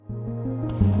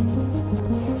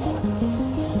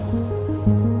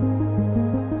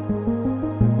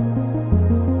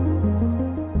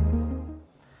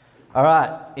All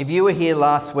right, if you were here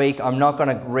last week, I'm not going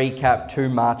to recap too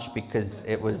much because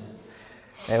there was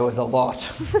a lot.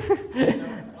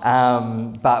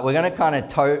 But we're going to kind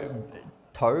of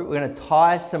we're going to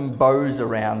tie some bows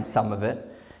around some of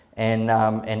it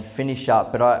and finish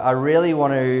up. But I really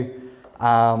want to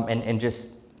and just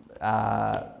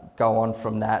go on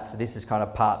from that. So this is kind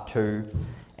of part 2.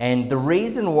 And the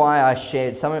reason why I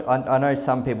shared I know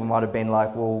some people might have been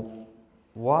like, well,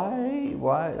 why? It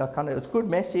was a good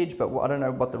message, but I don't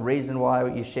know what the reason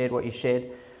why you shared what you shared.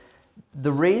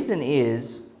 The reason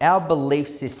is our belief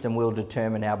system will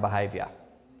determine our behaviour.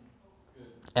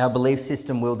 Our belief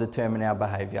system will determine our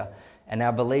behaviour. And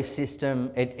our belief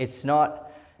system, it's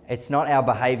not our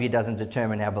behaviour doesn't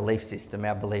determine our belief system.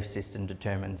 Our belief system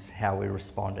determines how we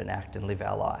respond and act and live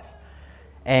our life.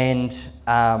 And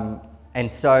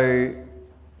so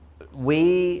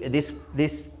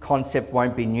this concept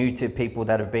won't be new to people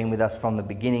that have been with us from the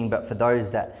beginning, but for those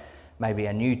that maybe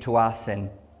are new to us, and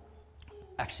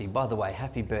actually, by the way,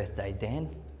 happy birthday,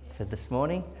 Dan, for this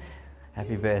morning.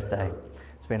 Happy birthday.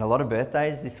 It's been a lot of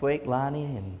birthdays this week, Lani,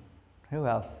 and who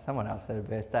else? Someone else had a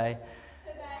birthday.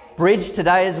 Bridge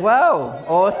today as well.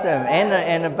 Awesome.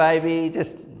 And a baby,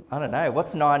 just, I don't know,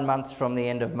 what's 9 months from the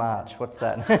end of March? What's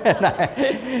that?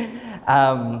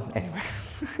 Anyway.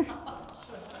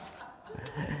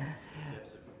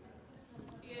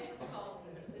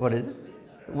 What is it?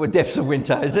 What depths of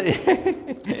winter, is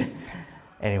it?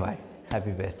 Anyway,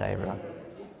 happy birthday, everyone.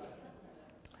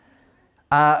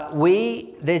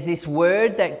 There's this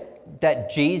word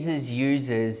that Jesus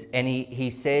uses, and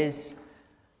he says,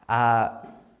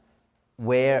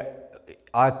 where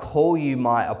I call you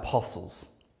my apostles.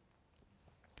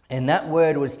 And that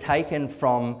word was taken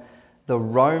from the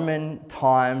Roman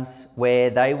times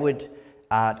where they would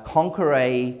conquer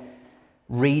a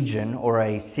region or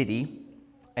a city,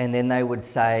 and then they would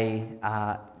say,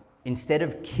 instead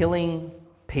of killing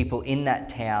people in that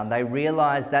town, they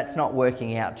realised that's not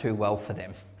working out too well for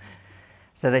them.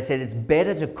 So they said it's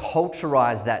better to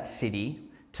culturise that city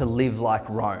to live like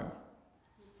Rome.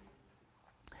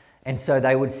 And so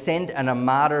they would send an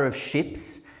armada of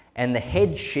ships, and the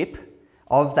head ship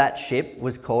of that ship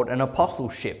was called an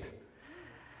apostleship.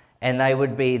 And they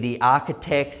would be the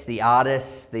architects, the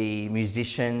artists, the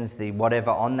musicians, the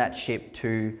whatever on that ship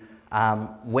to,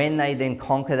 when they then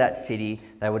conquer that city,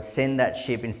 they would send that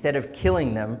ship, instead of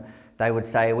killing them, they would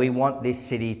say, we want this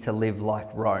city to live like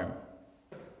Rome.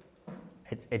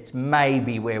 It's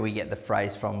maybe where we get the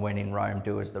phrase from, when in Rome,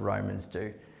 do as the Romans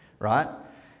do, right?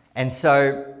 And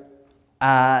so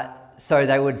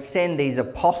they would send these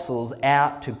apostles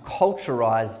out to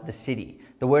culturise the city.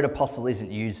 The word apostle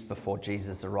isn't used before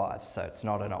Jesus arrives, so it's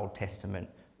not an Old Testament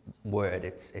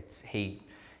word. He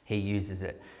uses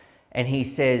it. And he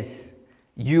says,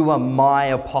 you are my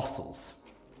apostles,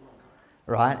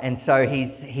 right? And so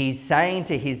he's saying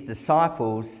to his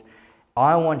disciples,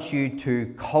 I want you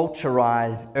to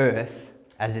culturise earth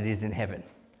as it is in heaven.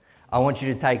 I want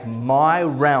you to take my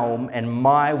realm and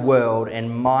my world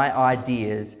and my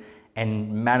ideas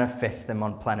and manifest them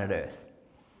on planet Earth.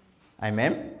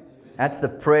 Amen? That's the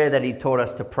prayer that he taught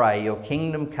us to pray. Your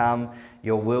kingdom come,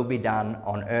 your will be done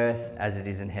on earth as it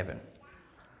is in heaven.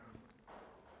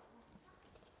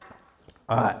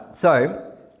 All right,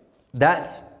 so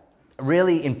that's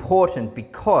really important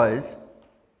because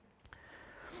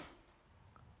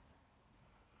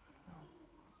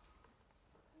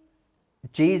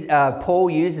Paul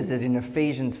uses it in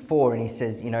Ephesians 4, and he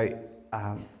says,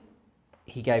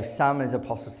 he gave some as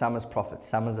apostles, some as prophets,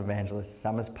 some as evangelists,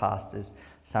 some as pastors,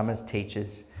 some as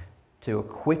teachers, to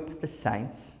equip the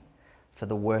saints for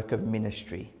the work of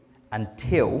ministry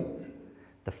until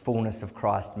the fullness of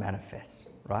Christ manifests,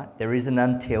 right? There is an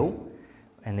until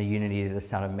and the unity of the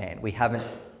Son of Man. We haven't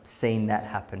seen that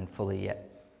happen fully yet.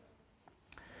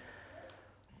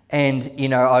 And,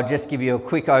 I'll just give you a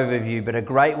quick overview, but a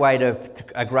great way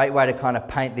to kind of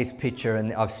paint this picture,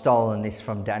 and I've stolen this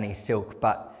from Danny Silk,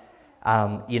 but,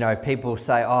 people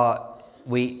say,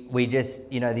 we just,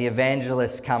 the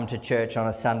evangelists come to church on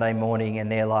a Sunday morning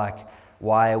and they're like,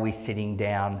 why are we sitting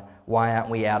down? Why aren't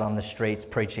we out on the streets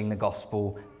preaching the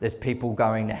gospel? There's people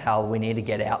going to hell. We need to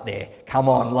get out there. Come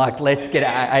on, let's get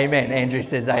out. Amen. Andrew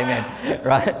says amen,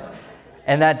 right?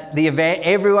 And that's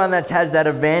everyone that has that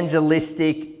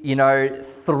evangelistic,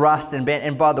 thrust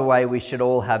and by the way, we should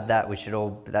all have that.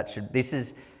 This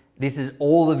is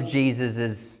all of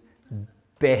Jesus's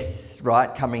best,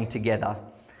 right, coming together.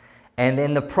 And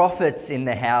then the prophets in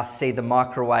the house see the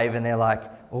microwave and they're like,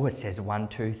 oh, it says 1,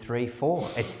 2, 3, 4.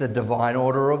 It's the divine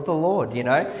order of the Lord, you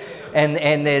know.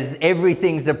 And there's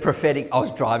everything's a prophetic. I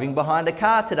was driving behind a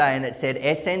car today and it said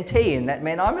SNT, and that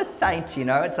meant I'm a saint, you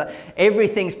know. It's like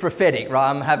everything's prophetic, right?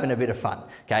 I'm having a bit of fun,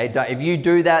 okay? If you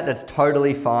do that, that's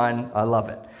totally fine. I love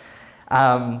it.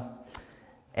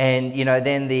 And, you know,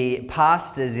 then the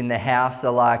pastors in the house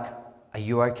are like, are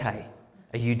you okay?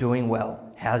 Are you doing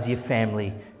well? How's your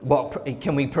family?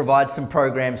 Can we provide some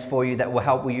programs for you that will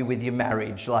help you with your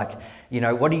marriage? Like, you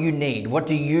know, what do you need? What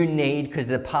do you need? Because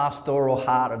the pastoral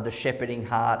heart of the shepherding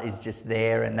heart is just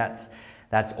there, and that's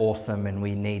awesome, and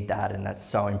we need that, and that's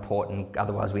so important.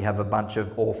 Otherwise, we have a bunch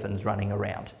of orphans running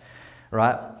around,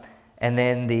 right? And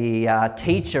then the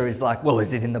teacher is like, well,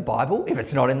 is it in the Bible? If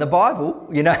it's not in the Bible,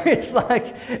 you know, it's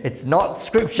like, it's not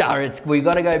scripture. We've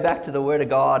got to go back to the Word of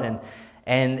God.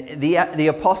 And the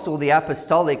apostle, the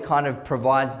apostolic, kind of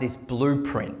provides this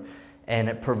blueprint, and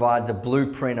it provides a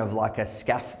blueprint of like a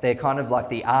they're kind of like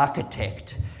the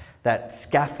architect that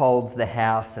scaffolds the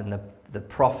house, and the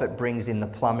prophet brings in the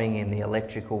plumbing and the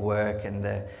electrical work, and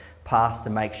the pastor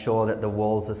makes sure that the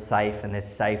walls are safe and there's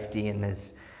safety and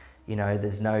there's, you know,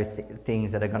 there's no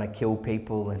things that are going to kill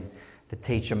people, and the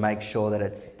teacher makes sure that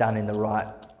it's done in the right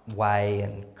way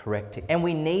and correct. And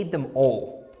we need them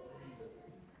all.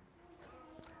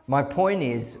 My point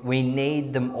is, we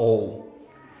need them all.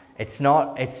 It's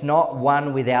not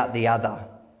one without the other.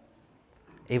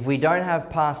 If we don't have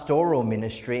pastoral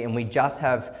ministry and we just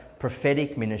have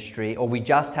prophetic ministry, or we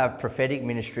just have prophetic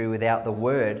ministry without the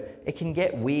word, it can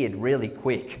get weird really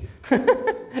quick.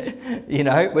 You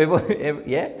know,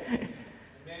 yeah?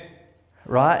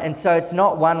 Right? And so it's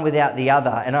not one without the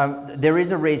other. And there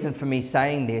is a reason for me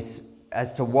saying this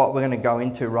as to what we're going to go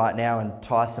into right now and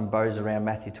tie some bows around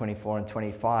Matthew 24 and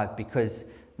 25, because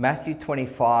Matthew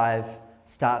 25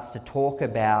 starts to talk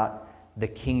about the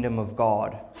kingdom of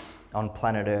God on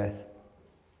planet Earth.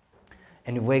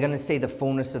 And if we're going to see the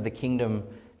fullness of the kingdom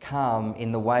come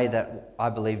in the way that I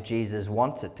believe Jesus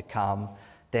wants it to come,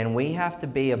 then we have to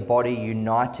be a body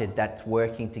united that's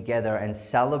working together and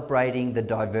celebrating the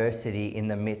diversity in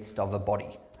the midst of a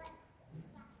body.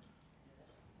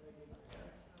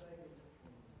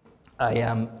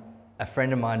 A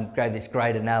friend of mine gave this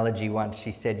great analogy once.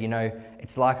 She said, you know,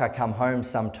 it's like I come home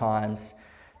sometimes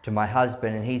to my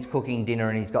husband and he's cooking dinner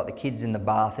and he's got the kids in the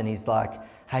bath and he's like,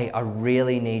 hey, I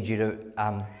really need you to,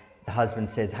 the husband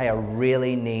says, hey, I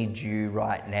really need you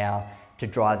right now to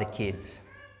dry the kids.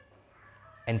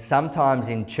 And sometimes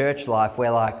in church life,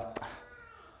 we're like,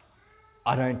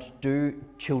 I don't do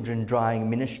children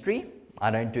drying ministry. I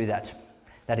don't do that.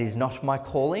 That is not my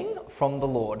calling from the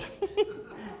Lord.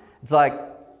 It's like,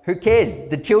 who cares?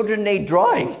 The children need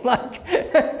drying. Like,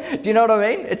 do you know what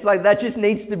I mean? It's like that just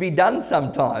needs to be done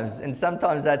sometimes. And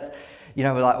sometimes that's, you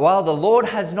know, we're like, well, the Lord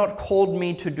has not called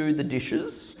me to do the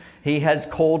dishes. He has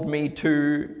called me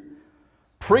to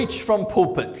preach from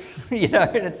pulpits, you know?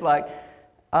 And it's like,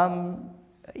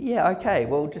 yeah, okay,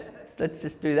 well, let's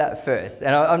just do that first.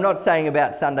 And I'm not saying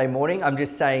about Sunday morning. I'm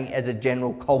just saying as a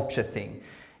general culture thing.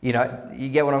 You know, you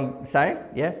get what I'm saying?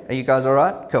 Yeah? Are you guys all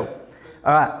right? Cool.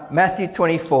 All right, Matthew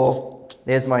 24,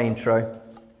 there's my intro.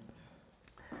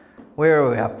 Where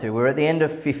are we up to? We're at the end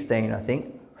of 15, I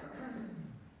think.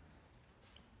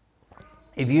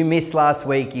 If you missed last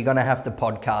week, you're going to have to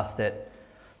podcast it.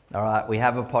 All right, we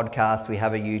have a podcast, we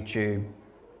have a YouTube.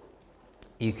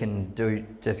 You can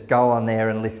just go on there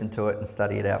and listen to it and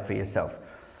study it out for yourself.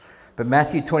 But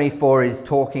Matthew 24 is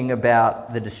talking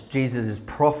about, Jesus is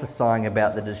prophesying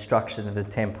about the destruction of the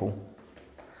temple.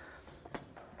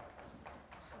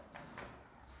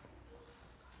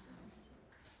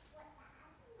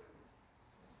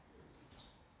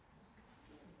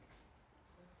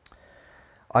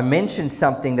 I mentioned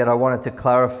something that I wanted to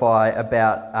clarify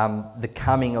about the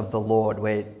coming of the Lord,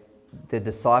 where the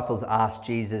disciples asked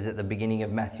Jesus at the beginning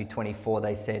of Matthew 24,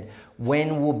 they said,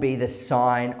 when will be the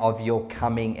sign of your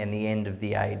coming and the end of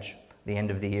the age, the end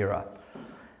of the era?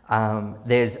 I'm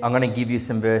going to give you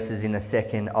some verses in a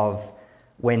second of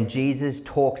when Jesus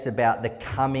talks about the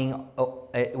coming,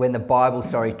 when the Bible,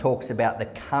 talks about the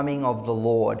coming of the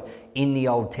Lord in the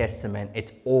Old Testament,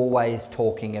 it's always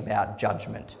talking about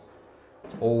judgment.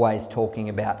 It's always talking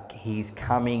about he's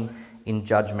coming in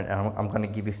judgment. And I'm going to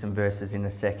give you some verses in a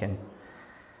second.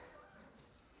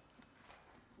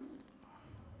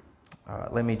 All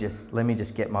right, let me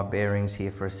just get my bearings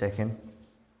here for a second.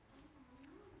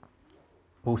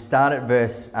 We'll start at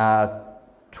verse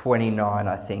 29,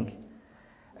 I think.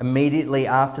 Immediately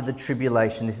after the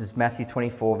tribulation, this is Matthew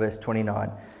 24, verse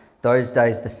 29. Those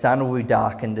days the sun will be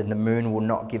darkened and the moon will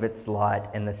not give its light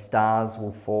and the stars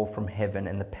will fall from heaven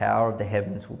and the power of the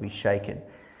heavens will be shaken.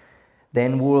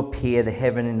 Then will appear the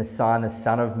heaven in the sign, the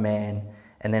Son of Man,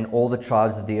 and then all the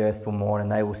tribes of the earth will mourn,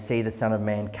 and they will see the Son of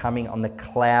Man coming on the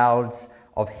clouds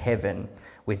of heaven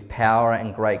with power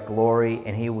and great glory,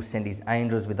 and he will send his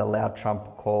angels with a loud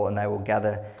trumpet call, and they will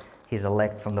gather his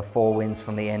elect from the four winds,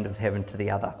 from the end of heaven to the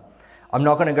other. I'm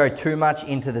not going to go too much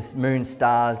into the moon,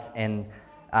 stars, and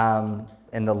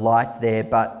the light there,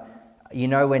 but you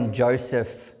know when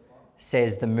Joseph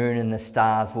says the moon and the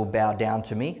stars will bow down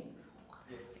to me?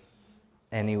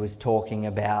 And he was talking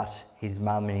about his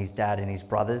mum and his dad and his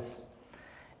brothers.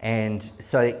 And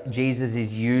so Jesus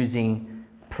is using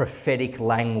prophetic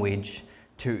language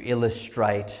to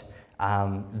illustrate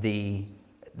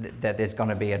that there's going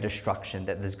to be a destruction,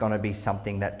 that there's going to be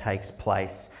something that takes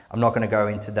place. I'm not going to go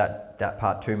into that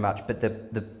part too much, but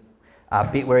the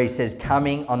bit where he says,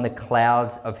 coming on the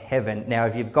clouds of heaven. Now,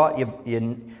 if you've got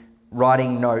your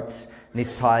writing notes,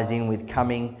 this ties in with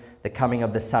the coming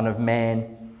of the Son of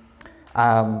Man.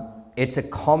 It's a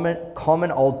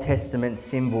common Old Testament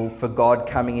symbol for God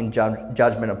coming in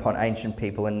judgment upon ancient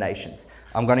people and nations.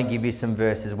 I'm going to give you some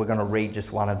verses. We're going to read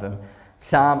just one of them.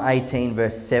 Psalm 18,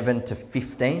 verse 7 to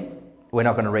 15. We're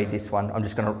not going to read this one. I'm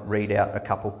just going to read out a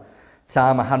couple.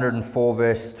 Psalm 104,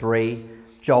 verse 3.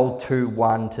 Joel 2,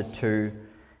 1 to 2.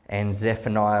 And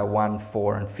Zephaniah 1,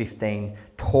 4 and 15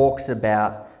 talks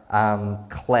about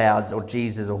clouds, or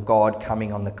Jesus or God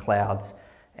coming on the clouds.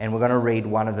 And we're going to read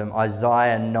one of them,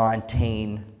 Isaiah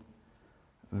 19,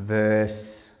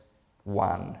 verse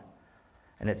 1.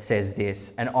 And it says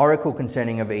this, an oracle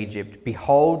concerning of Egypt.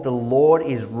 Behold, the Lord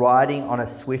is riding on a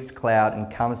swift cloud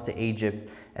and comes to Egypt,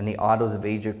 and the idols of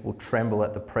Egypt will tremble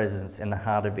at the presence, and the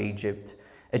heart of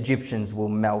Egyptians will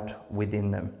melt within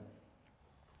them.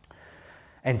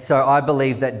 And so I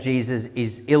believe that Jesus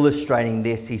is illustrating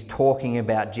this. He's talking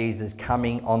about Jesus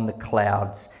coming on the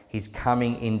clouds. He's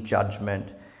coming in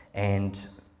judgment. And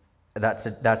that's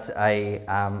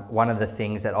one of the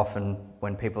things that often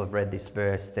when people have read this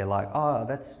verse, they're like, oh,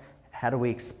 how do we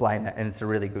explain that? And it's a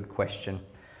really good question.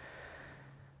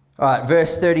 All right,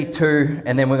 verse 32,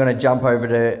 and then we're going to jump over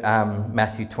to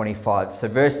Matthew 25. So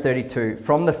verse 32,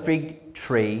 from the fig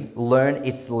tree, learn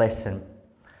its lesson.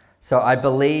 So I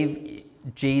believe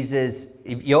Jesus,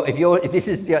 if this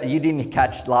is you didn't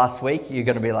catch last week, you're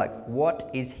going to be like,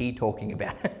 what is he talking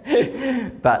about?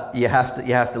 But you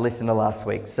have to listen to last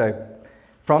week. So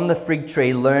from the fig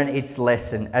tree, learn its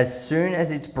lesson. As soon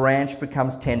as its branch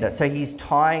becomes tender. So he's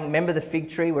tying, remember the fig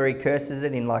tree where he curses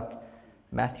it in like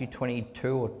Matthew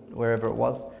 22 or wherever it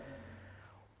was?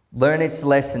 Learn its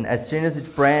lesson. As soon as its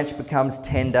branch becomes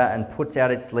tender and puts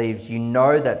out its leaves, you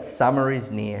know that summer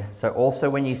is near. So also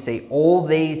when you see all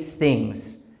these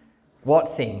things,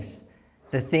 what things?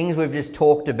 The things we've just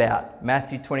talked about,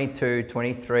 Matthew 22,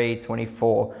 23,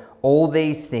 24, all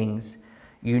these things,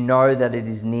 you know that it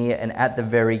is near and at the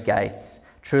very gates.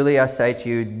 Truly I say to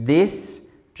you, this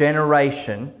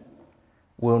generation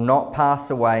will not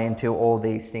pass away until all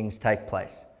these things take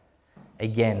place.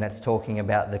 Again, that's talking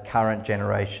about the current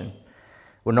generation.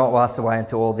 Will not pass away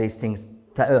until all these things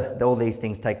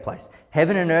take place.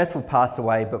 Heaven and earth will pass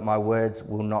away, but my words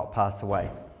will not pass away.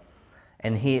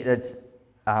 And here it's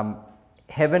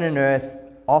heaven and earth,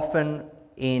 often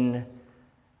in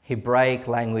Hebraic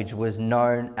language, was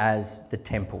known as the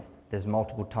temple. There's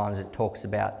multiple times it talks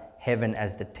about heaven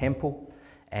as the temple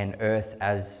and earth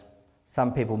as,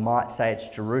 some people might say it's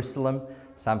Jerusalem.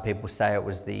 Some people say it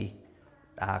was they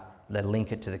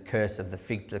link it to the curse of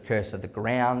the curse of the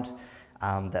ground.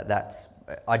 That's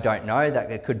I don't know. That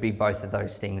it could be both of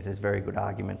those things. There's very good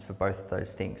arguments for both of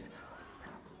those things.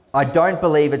 I don't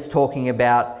believe it's talking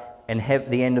about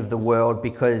the end of the world,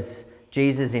 because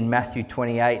Jesus in Matthew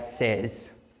 28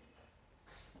 says,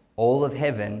 all of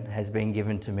heaven has been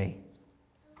given to me.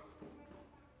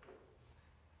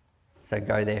 So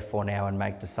go therefore now and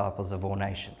make disciples of all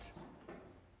nations.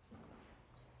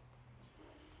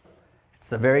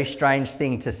 It's a very strange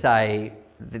thing to say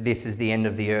that this is the end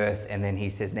of the earth, and then he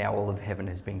says, now all of heaven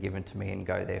has been given to me, and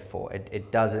go therefore.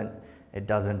 It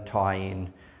doesn't tie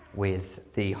in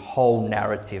with the whole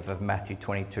narrative of Matthew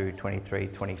 22, 23,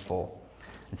 24.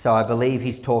 And so I believe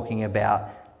he's talking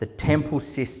about the temple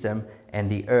system and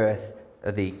the earth,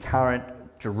 the current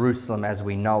Jerusalem as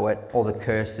we know it. All the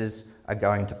curses are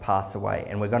going to pass away.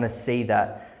 And we're going to see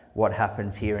that what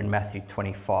happens here in Matthew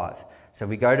 25. So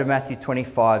we go to Matthew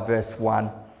 25, verse 1.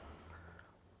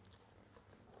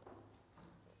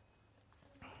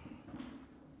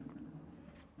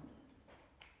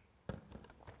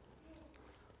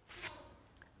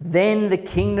 Then the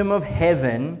kingdom of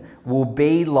heaven will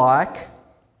be like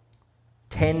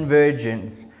 10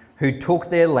 virgins who took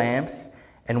their lamps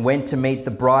and went to meet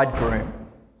the bridegroom.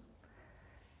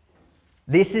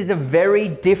 This is a very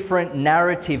different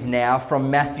narrative now from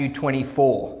Matthew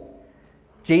 24.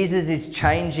 Jesus is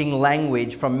changing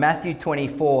language from Matthew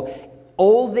 24.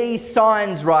 All these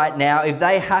signs right now, if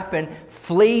they happen,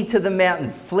 flee to the mountain,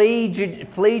 flee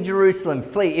Jerusalem,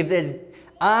 flee. If there's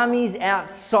armies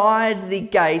outside the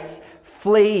gates,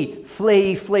 flee,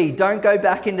 flee, flee. Don't go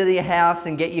back into the house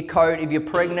and get your coat. If you're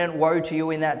pregnant, woe to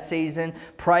you in that season.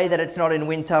 Pray that it's not in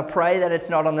winter. Pray that it's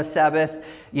not on the Sabbath.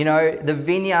 You know, the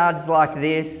vineyard's like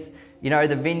this. You know,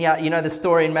 the vineyard, you know the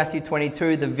story in Matthew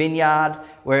 22, the vineyard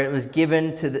where it was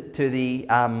given to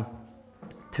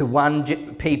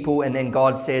one people, and then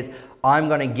God says, I'm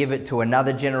going to give it to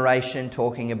another generation,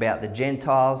 talking about the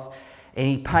Gentiles. And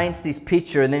he paints this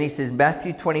picture, and then he says,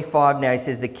 Matthew 25 now, he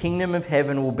says, the kingdom of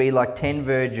heaven will be like 10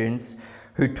 virgins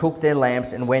who took their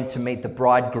lamps and went to meet the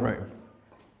bridegroom.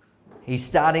 He's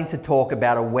starting to talk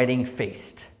about a wedding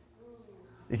feast.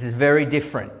 This is very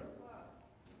different.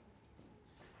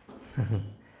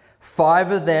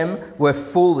 5 of them were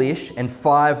foolish and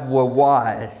 5 were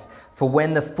wise. For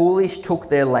when the foolish took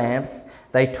their lamps,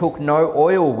 they took no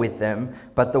oil with them,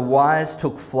 but the wise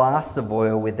took flasks of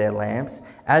oil with their lamps.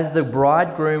 As the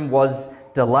bridegroom was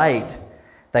delayed,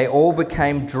 they all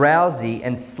became drowsy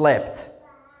and slept.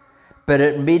 But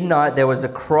at midnight there was a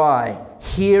cry,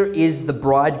 "Here is the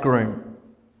bridegroom.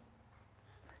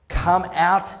 Come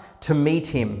out to meet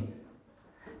him."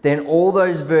 Then all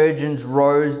those virgins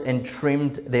rose and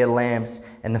trimmed their lamps,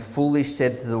 and the foolish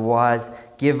said to the wise,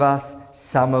 "Give us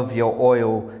some of your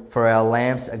oil, for our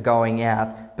lamps are going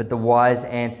out." But the wise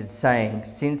answered, saying,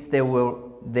 "Since there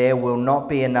will not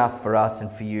be enough for us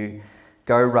and for you,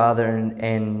 go rather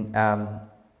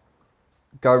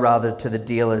to the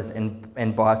dealers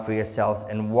and buy for yourselves."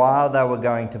 And while they were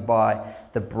going to buy,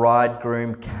 the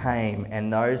bridegroom came,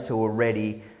 and those who were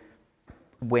ready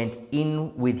went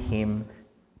in with him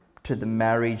to the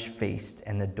marriage feast,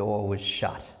 and the door was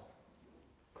shut.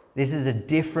 This is a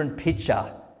different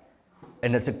picture,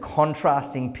 and it's a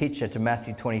contrasting picture to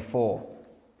Matthew 24.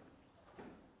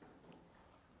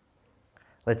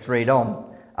 Let's read on.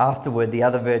 Afterward, the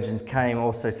other virgins came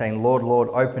also, saying, "Lord, Lord,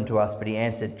 open to us." But he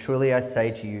answered, "Truly I say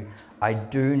to you, I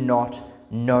do not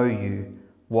know you.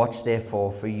 Watch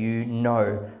therefore, for you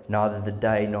know neither the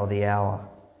day nor the hour."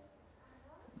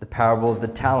 The parable of the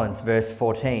talents, verse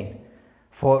 14.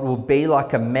 "For it will be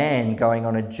like a man going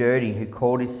on a journey who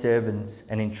called his servants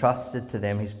and entrusted to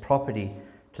them his property.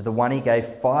 To the one he gave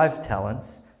 5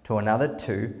 talents, to another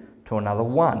 2, to another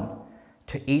 1,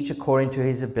 to each according to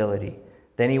his ability.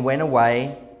 Then he went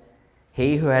away.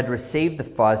 He who had received the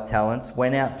 5 talents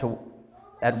went out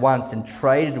at once and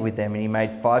traded with them, and he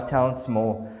made 5 talents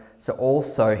more. So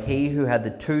also he who had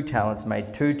the 2 talents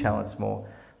made 2 talents more.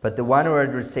 But the one who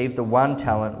had received the 1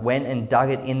 talent went and dug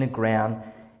it in the ground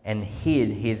and hid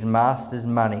his master's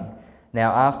money.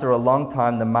 Now after a long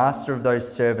time the master of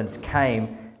those servants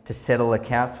came to settle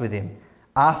accounts with him."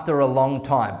 After a long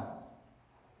time.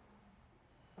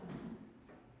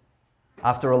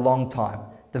 After a long time.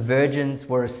 The virgins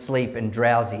were asleep and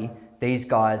drowsy. These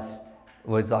guys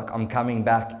was like, "I'm coming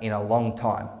back in a long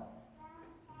time."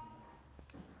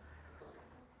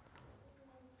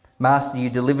 "Master,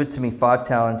 you delivered to me 5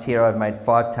 talents. Here I've made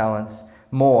 5 talents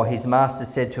more." His master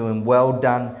said to him, "Well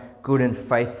done, good and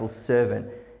faithful servant.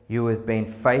 You have been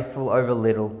faithful over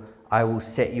little. I will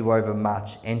set you over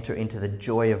much. Enter into the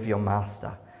joy of your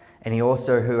master." And he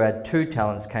also who had 2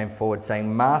 talents came forward,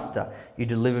 saying, "Master, you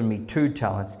delivered me 2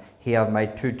 talents. Here I've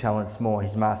made 2 talents more."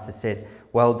 His master said,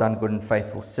 "Well done, good and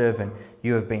faithful servant.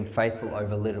 You have been faithful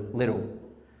over little.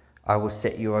 I will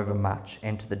set you over much.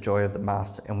 Enter the joy of the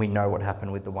master." And we know what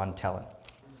happened with the 1 talent.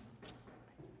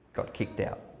 Got kicked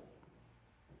out.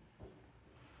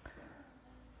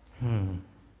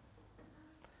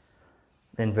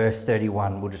 Then verse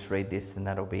 31, we'll just read this and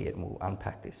that'll be it, and we'll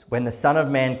unpack this. "When the Son of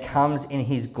Man comes in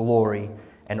his glory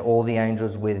and all the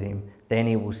angels with him, then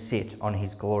he will sit on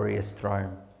his glorious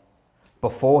throne.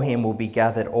 Before him will be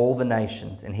gathered all the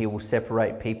nations, and he will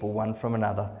separate people one from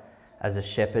another, as a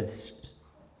shepherd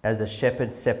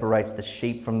separates the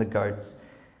sheep from the goats,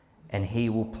 and he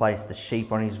will place the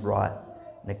sheep on his right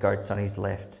and the goats on his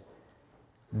left.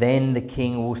 Then the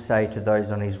King will say to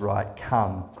those on his right,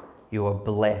 'Come, you are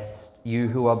blessed, you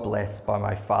who are blessed by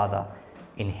my Father,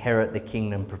 inherit the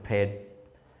kingdom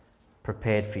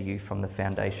prepared for you from the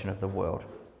foundation of the world.'"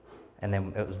 And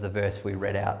then it was the verse we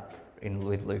read out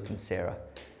with Luke and Sarah.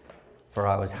 "For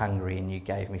I was hungry and you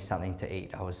gave me something to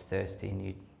eat. I was thirsty and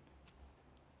you..."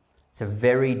 It's a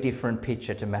very different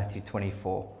picture to Matthew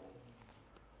 24.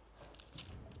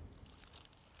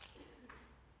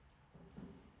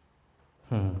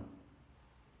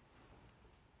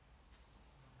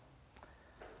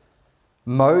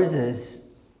 Moses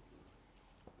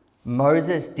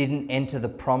didn't enter the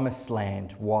promised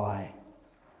land. Why?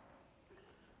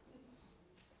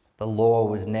 The law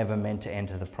was never meant to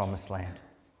enter the promised land.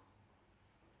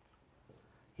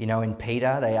 You know, in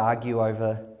Peter, they argue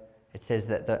over, it says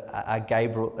that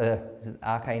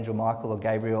Archangel Michael or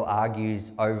Gabriel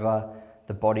argues over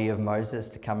the body of Moses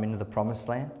to come into the promised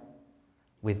land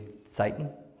with Satan,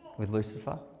 with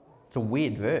Lucifer. It's a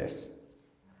weird verse.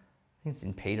 I think it's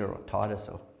in Peter or Titus,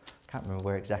 or I can't remember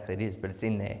where exactly it is, but it's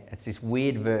in there. It's this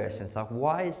weird verse, and it's like,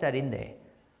 why is that in there?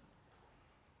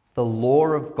 The law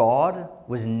of God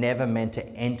was never meant to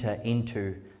enter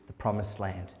into the promised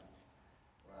land.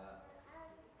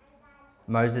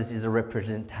 Moses is a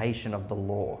representation of the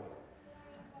law.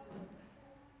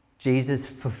 Jesus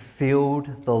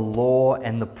fulfilled the law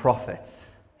and the prophets.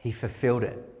 He fulfilled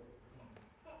it.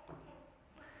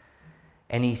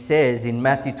 And he says in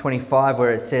Matthew 25,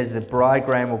 where it says the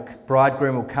bridegroom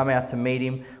will come out to meet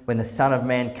him when the Son of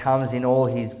Man comes in all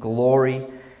his glory.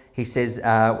 He says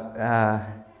the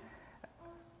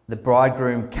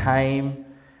bridegroom came,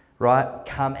 right?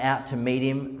 Come out to meet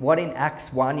him. What in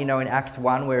Acts 1, you know, in Acts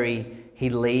 1 where he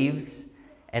leaves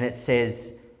and it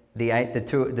says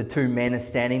the two men are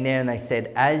standing there and they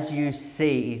said, as you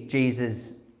see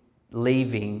Jesus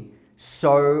leaving,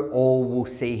 so all will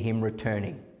see him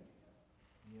returning.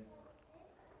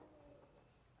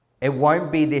 It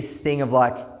won't be this thing of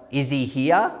like, is he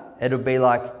here? It'll be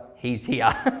like, he's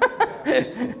here.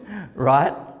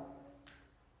 Right?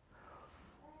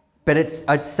 But it's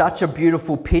such a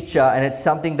beautiful picture, and it's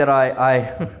something that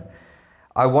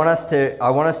I want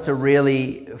us to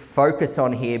really focus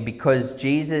on here, because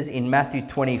Jesus in Matthew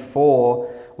 24,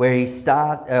 where he is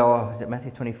it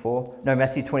Matthew 24? No,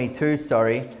 Matthew 22,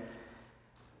 sorry.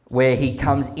 Where he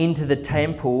comes into the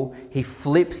temple, he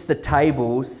flips the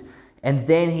tables, and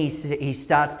then he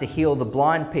starts to heal the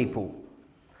blind people.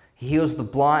 He heals the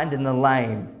blind and the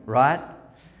lame, right?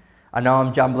 I know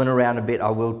I'm jumbling around a bit.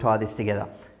 I will tie this together.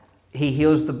 He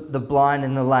heals the blind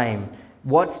and the lame.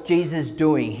 What's Jesus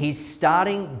doing?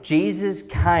 Jesus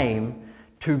came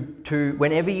to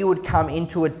whenever you would come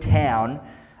into a town,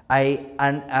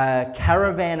 a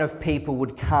caravan of people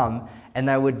would come, and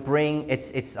they would bring,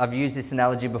 I've used this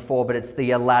analogy before, but it's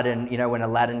the Aladdin, you know, when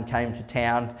Aladdin came to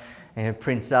town. And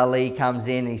Prince Ali comes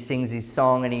in, he sings his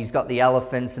song, and he's got the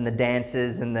elephants and the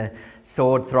dancers and the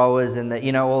sword throwers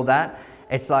and all that.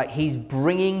 It's like he's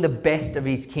bringing the best of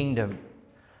his kingdom.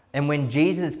 And when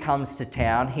Jesus comes to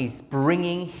town, he's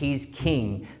bringing his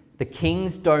king, the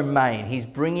king's domain. He's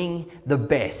bringing the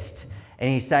best. And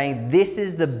he's saying, this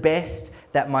is the best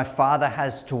that my Father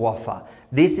has to offer.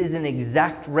 This is an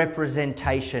exact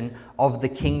representation of the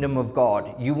kingdom of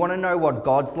God. You want to know what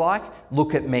God's like?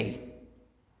 Look at me.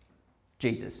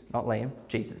 Jesus, not Liam,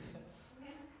 Jesus.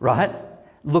 Right?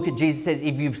 Look at Jesus said,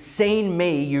 if you've seen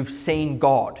me, you've seen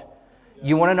God.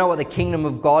 You want to know what the kingdom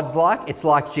of God's like? It's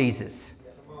like Jesus.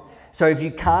 So if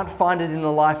you can't find it in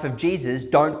the life of Jesus,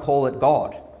 don't call it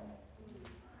God.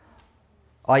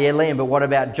 Oh yeah, Liam, but what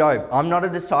about Job? I'm not a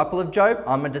disciple of Job,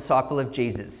 I'm a disciple of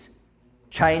Jesus.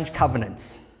 Change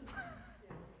covenants.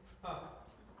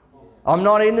 I'm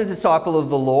not a disciple of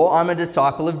the law, I'm a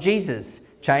disciple of Jesus.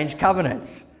 Change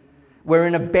covenants. We're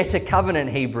in a better covenant,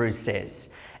 Hebrews says.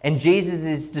 And Jesus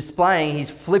is displaying,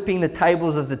 he's flipping the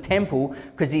tables of the temple,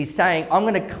 because he's saying, I'm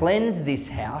going to cleanse this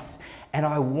house and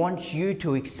I want you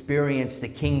to experience the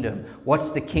kingdom.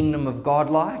 What's the kingdom of God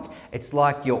like? It's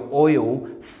like your oil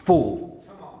full.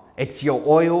 It's your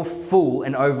oil full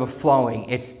and overflowing.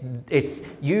 It's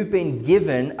you've been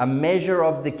given a measure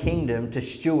of the kingdom to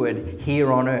steward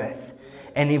here on earth.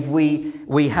 And if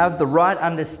we have the right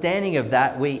understanding of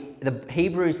that, the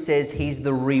Hebrews says he's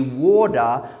the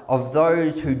rewarder of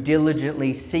those who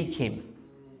diligently seek him.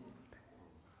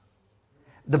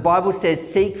 The Bible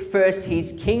says, seek first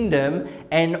his kingdom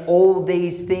and all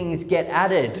these things get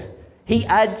added. He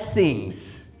adds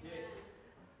things.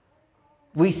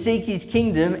 We seek his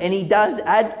kingdom and he does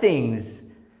add things.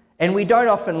 And we don't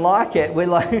often like it. We're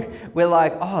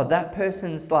like, oh, that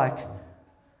person's like,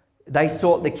 they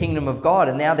sought the kingdom of God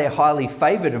and now they're highly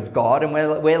favored of God, and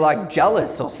we're like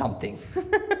jealous or something.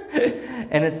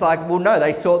 And it's like, well, no,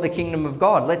 they sought the kingdom of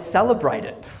God. Let's celebrate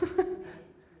it.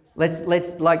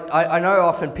 I know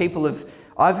often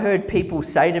I've heard people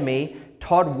say to me,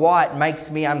 Todd White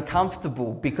makes me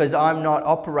uncomfortable because I'm not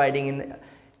operating in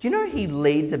do you know he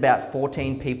leads about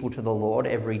 14 people to the Lord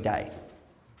every day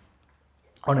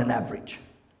on an average?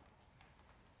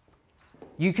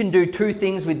 You can do two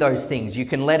things with those things. You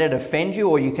can let it offend you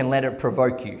or you can let it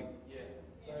provoke you. Yeah,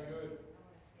 so good.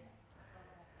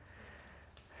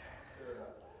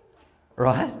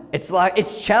 Right? It's like,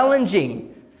 it's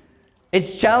challenging.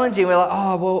 It's challenging. We're like,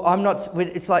 oh, well, I'm not.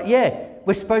 It's like, yeah,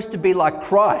 we're supposed to be like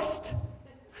Christ.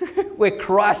 We're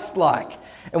Christ-like.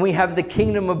 And we have the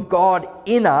kingdom of God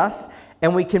in us,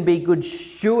 and we can be good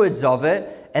stewards of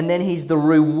it. And then he's the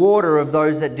rewarder of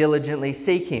those that diligently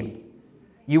seek him.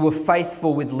 You were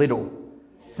faithful with little.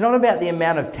 It's not about the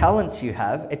amount of talents you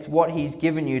have. It's what he's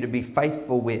given you to be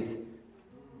faithful with.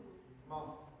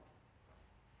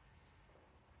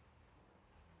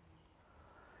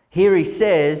 Here he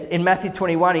says, in Matthew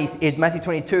 21, in Matthew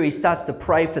 22, he starts to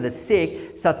pray for the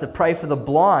sick, starts to pray for the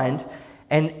blind.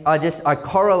 And I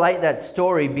correlate that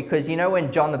story because, you know,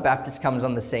 when John the Baptist comes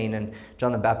on the scene, and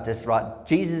John the Baptist, right,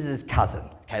 Jesus' cousin,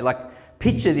 okay, like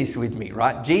picture this with me,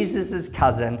 right? Jesus'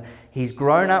 cousin, he's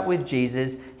grown up with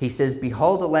Jesus. He says,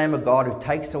 behold the Lamb of God who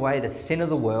takes away the sin of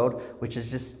the world, which is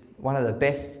just one of the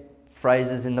best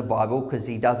phrases in the Bible because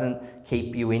he doesn't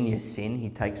keep you in your sin. He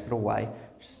takes it away.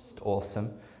 It's just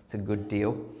awesome. It's a good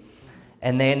deal.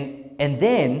 And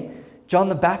then John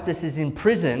the Baptist is in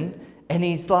prison and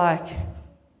he's like,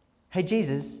 hey,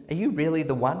 Jesus, are you really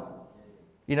the one?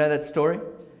 You know that story?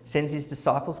 Sends his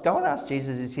disciples, go and ask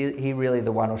Jesus, is he really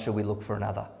the one, or should we look for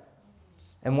another?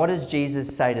 And what does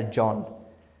Jesus say to John?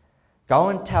 Go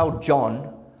and tell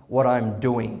John what I'm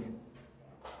doing.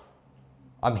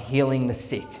 I'm healing the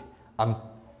sick.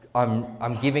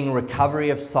 I'm giving recovery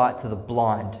of sight to the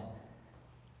blind.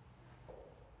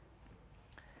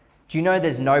 Do you know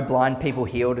there's no blind people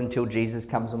healed until Jesus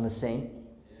comes on the scene?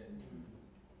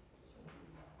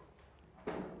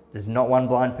 There's not one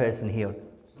blind person healed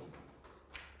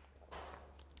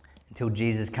until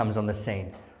Jesus comes on the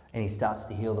scene and he starts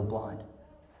to heal the blind.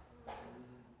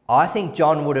 I think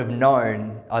John would have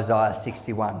known Isaiah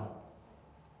 61.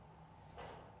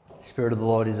 The Spirit of the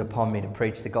Lord is upon me to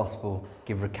preach the gospel,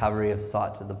 give recovery of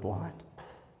sight to the blind.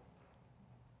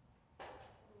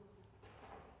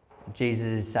 Jesus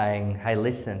is saying, hey,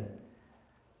 listen,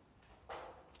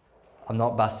 I'm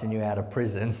not busting you out of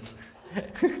prison,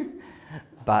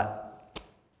 but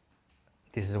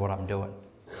this is what I'm doing.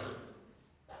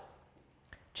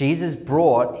 Jesus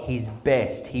brought his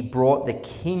best. He brought the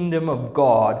kingdom of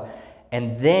God,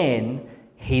 and then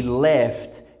he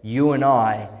left you and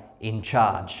I in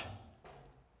charge.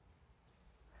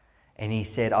 And he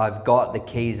said, I've got the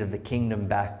keys of the kingdom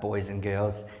back, boys and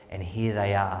girls, and here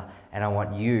they are. And I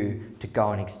want you to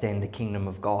go and extend the kingdom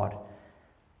of God.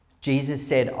 Jesus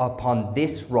said, upon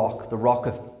this rock, the rock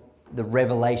of the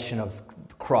revelation of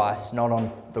Christ, not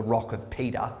on the rock of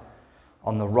Peter,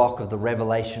 on the rock of the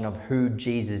revelation of who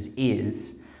Jesus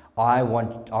is, I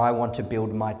want to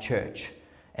build my church.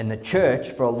 And the church,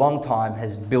 for a long time,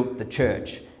 has built the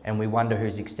church, and we wonder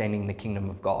who's extending the kingdom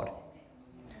of God.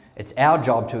 It's our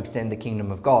job to extend the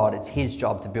kingdom of God. It's his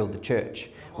job to build the church.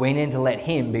 We need to let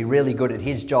him be really good at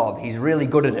his job. He's really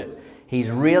good at it.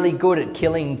 He's really good at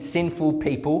killing sinful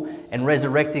people and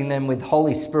resurrecting them with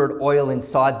Holy Spirit oil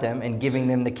inside them and giving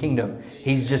them the kingdom.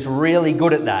 He's just really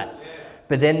good at that.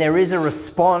 But then there is a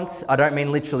response. I don't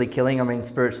mean literally killing, I mean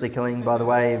spiritually killing, by the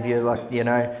way, if you're like, you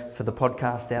know, for the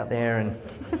podcast out there and,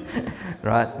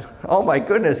 right? Oh my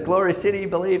goodness, Glory City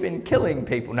believe in killing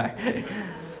people. No,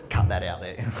 cut that out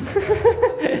there.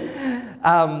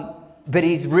 But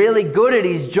he's really good at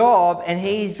his job, and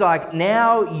he's like,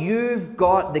 now you've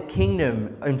got the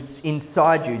kingdom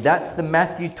inside you. That's the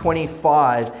Matthew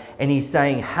 25. And he's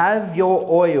saying, have your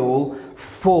oil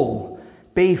full.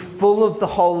 Be full of the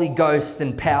Holy Ghost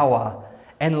and power,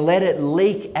 and let it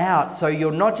leak out. So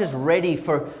you're not just ready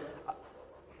for...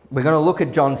 We're going to look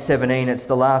at John 17. It's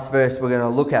the last verse we're going to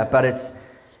look at. But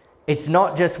it's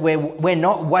not just we're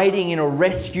not waiting in a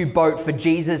rescue boat for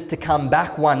Jesus to come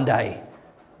back one day.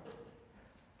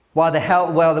 While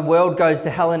the world goes to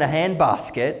hell in a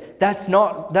handbasket, that's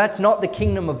not the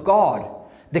kingdom of God.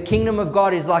 The kingdom of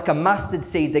God is like a mustard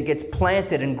seed that gets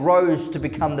planted and grows to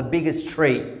become the biggest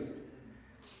tree.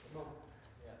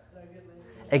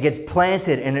 It gets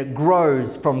planted and it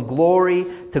grows from glory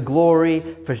to glory,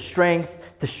 from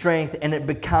strength to strength, and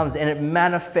it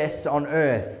manifests on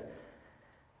earth.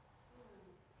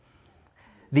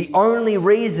 The only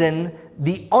reason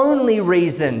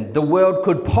the world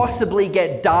could possibly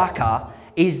get darker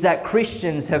is that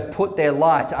Christians have put their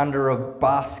light under a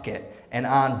basket and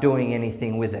aren't doing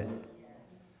anything with it.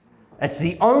 That's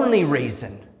the only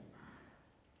reason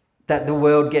that the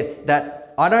world gets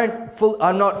that.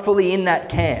 I'm not fully in that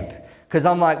camp, because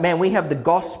I'm like, man, we have the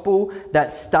gospel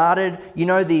that started, you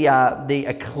know, the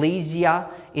ecclesia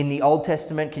in the Old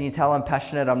Testament. Can you tell I'm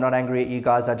passionate? I'm not angry at you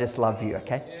guys. I just love you,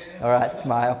 okay? All right,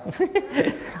 smile.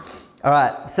 All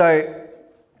right, so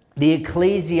the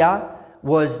ecclesia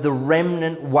was the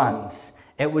remnant ones.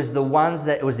 It was the ones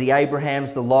that, it was the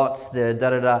Abrahams, the Lots, the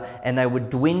da-da-da, and they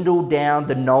would dwindle down,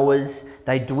 the Noahs,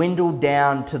 they dwindled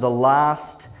down to the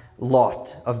last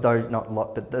lot of those, not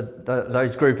lot, but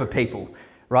those group of people,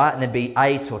 right? And there'd be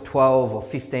 8 or 12 or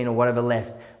 15 or whatever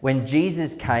left. When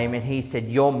Jesus came and he said,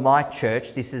 you're my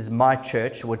church, this is my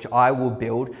church, which I will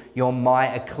build, you're my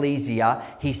ecclesia,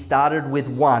 he started with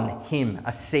one, him,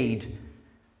 a seed.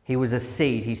 He was a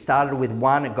seed. He started with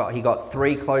one. He got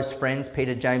 3 close friends,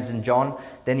 Peter, James, and John.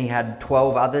 Then he had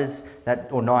 12 others,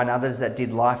 or 9 others that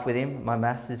did life with him. My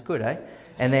maths is good, eh?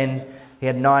 And then he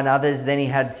had 9 others. Then he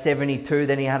had 72.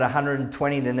 Then he had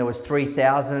 120. Then there was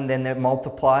 3,000. Then they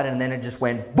multiplied, and then it just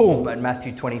went boom at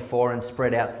Matthew 24 and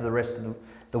spread out to the rest of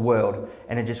the world.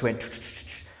 And it just went.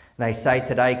 And they say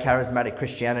today, charismatic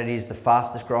Christianity is the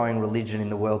fastest growing religion in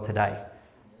the world today.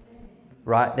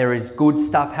 Right? There is good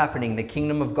stuff happening. The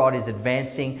kingdom of God is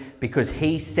advancing because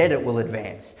he said it will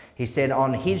advance. He said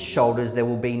on his shoulders there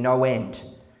will be no end.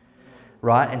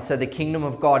 Right? And so the kingdom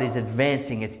of God is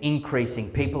advancing. It's increasing.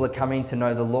 People are coming to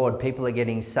know the Lord. People are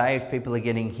getting saved. People are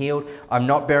getting healed. I'm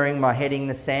not burying my head in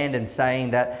the sand and saying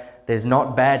that there's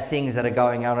not bad things that are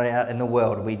going on out in the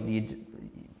world. We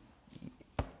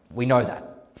know that.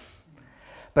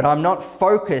 But I'm not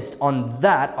focused on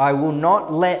that. I will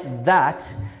not let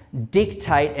that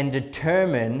dictate and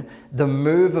determine the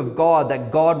move of God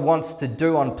that God wants to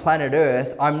do on planet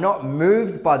Earth. I'm not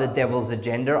moved by the devil's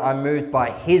agenda. I'm moved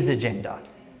by his agenda,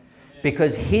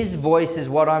 because his voice is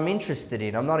what I'm interested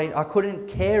in. I couldn't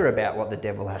care about what the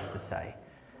devil has to say.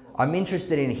 I'm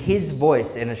interested in his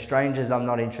voice, and as strangers, I'm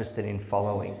not interested in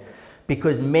following.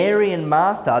 Because Mary and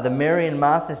Martha, the Mary and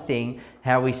Martha thing,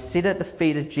 how we sit at the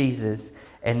feet of Jesus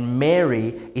and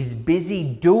Mary is busy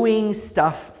doing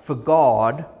stuff for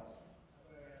God.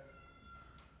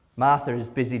 Martha is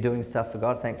busy doing stuff for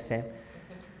God. Thanks, Sam.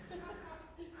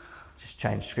 Just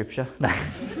change scripture.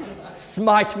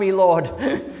 Smite me, Lord.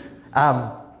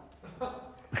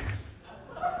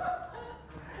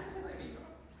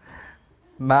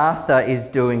 Martha is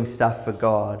doing stuff for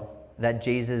God that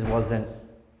Jesus wasn't.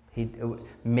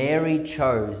 Mary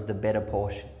chose the better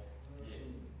portion.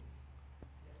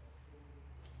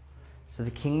 So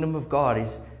the kingdom of God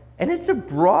is, and it's a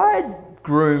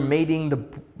bridegroom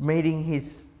meeting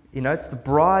his. It's the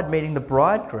bride meeting the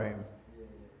bridegroom.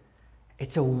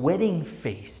 It's a wedding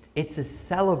feast. It's a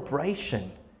celebration.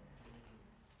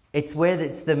 It's where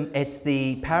it's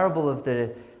the parable of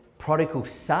the prodigal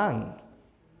son.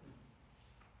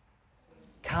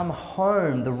 Come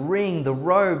home, the ring, the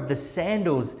robe, the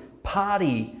sandals,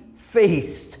 party,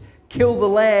 feast, kill the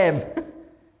lamb,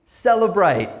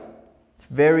 celebrate. It's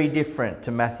very different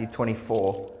to Matthew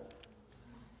 24.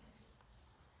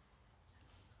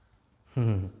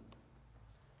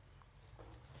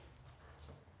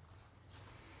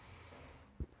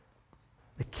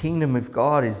 The kingdom of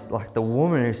God is like the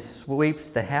woman who sweeps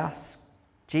the house.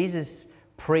 Jesus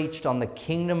preached on the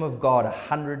kingdom of God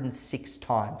 106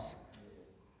 times.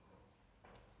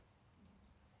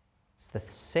 It's the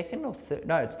second or third?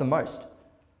 No, it's the most.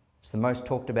 It's the most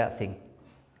talked about thing,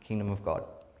 the kingdom of God.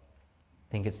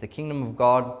 I think it's the kingdom of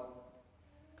God,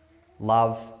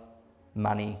 love,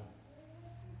 money.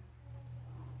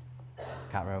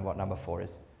 Can't remember what number 4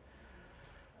 is.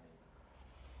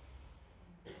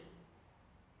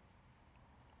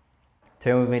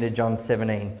 Turn with me to John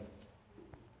 17.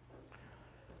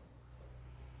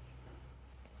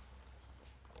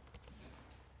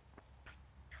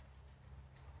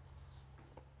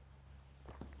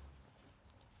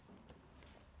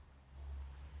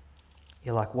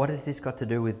 You're like, what has this got to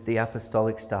do with the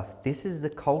apostolic stuff? This is the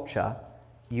culture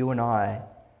you and I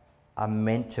are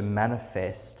meant to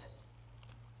manifest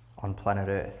on planet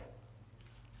Earth.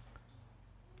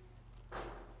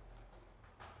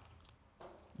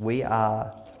 We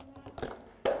are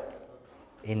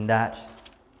in that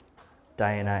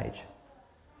day and age.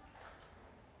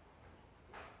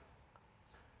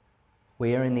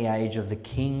 We are in the age of the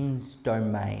king's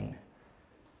domain.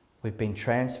 We've been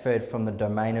transferred from the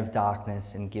domain of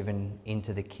darkness and given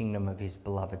into the kingdom of his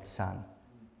beloved Son.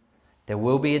 There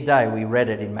will be a day, we read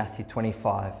it in Matthew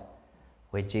 25,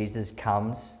 where Jesus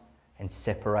comes and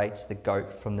separates the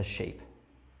goat from the sheep.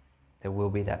 There will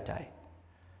be that day.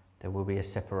 There will be a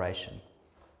separation.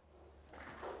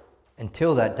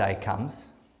 Until that day comes,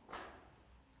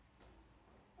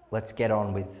 let's get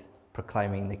on with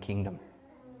proclaiming the kingdom,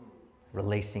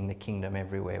 releasing the kingdom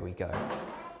everywhere we go.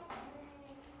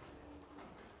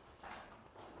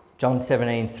 John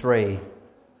 17:3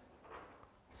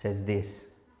 says this,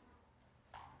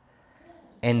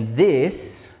 "And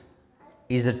this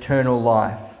is eternal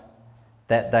life,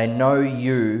 that they know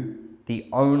you, the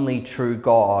only true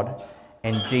God,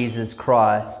 and Jesus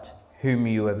Christ, whom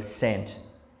you have sent.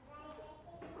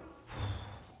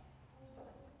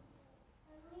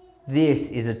 This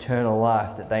is eternal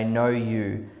life, that they know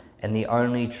you and the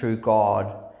only true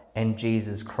God and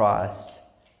Jesus Christ,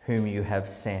 whom you have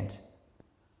sent.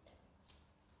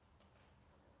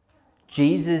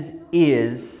 Jesus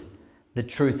is the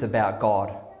truth about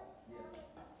God.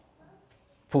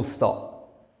 Full stop.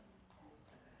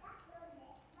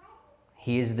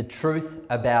 He is the truth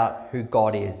about who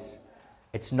God is.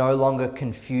 It's no longer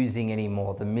confusing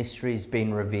anymore. The mystery's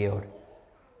been revealed.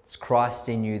 It's Christ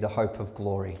in you, the hope of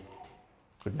glory.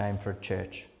 Good name for a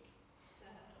church.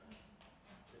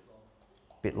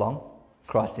 Bit long.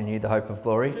 Christ in you, the hope of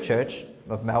glory. Church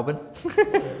of Melbourne.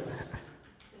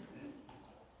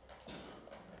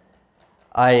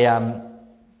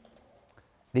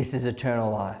 This is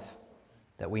eternal life,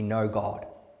 that we know God.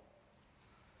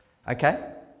 Okay?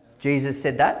 Jesus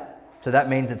said that, so that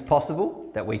means it's possible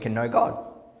that we can know God.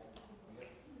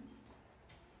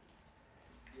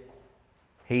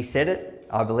 He said it,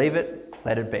 I believe it,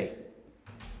 let it be.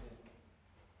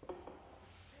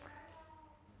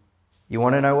 You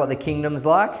want to know what the kingdom's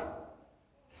like?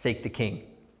 Seek the King.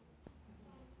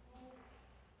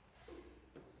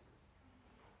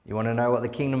 You want to know what the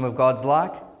kingdom of God's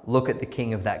like? Look at the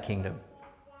King of that kingdom.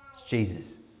 It's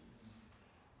Jesus.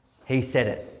 He said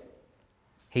it.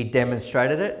 He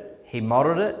demonstrated it. He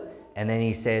modeled it. And then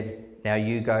he said, now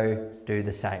you go do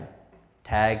the same.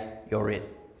 Tag, you're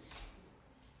it.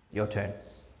 Your turn.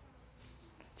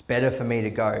 It's better for me to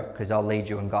go because I'll lead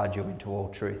you and guide you into all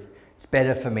truth. It's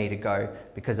better for me to go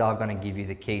because I'm going to give you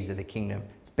the keys of the kingdom.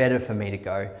 It's better for me to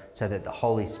go so that the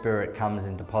Holy Spirit comes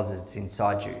and deposits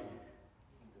inside you.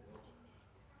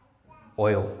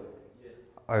 Oil,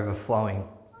 overflowing,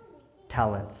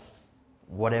 talents,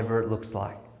 whatever it looks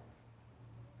like.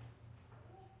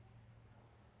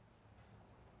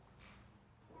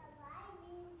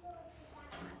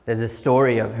 There's a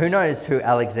story of, who knows who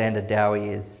Alexander Dowie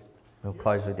is? We'll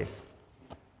close with this.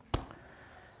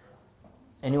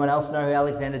 Anyone else know who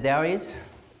Alexander Dowie is?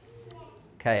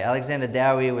 Okay, Alexander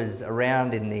Dowie was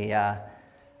around in the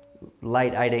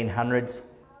late 1800s.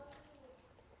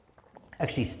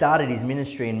 Actually started his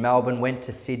ministry in Melbourne, went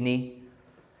to Sydney,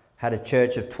 had a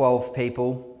church of 12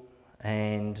 people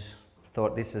and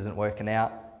thought this isn't working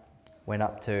out.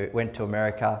 Went to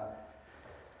America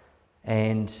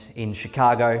and in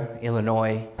Chicago,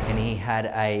 Illinois, and he had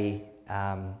a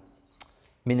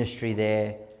ministry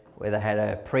there where they had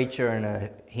a preacher and a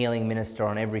healing minister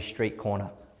on every street corner.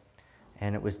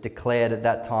 And it was declared at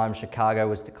that time, Chicago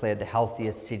was declared the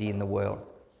healthiest city in the world.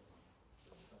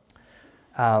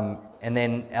 And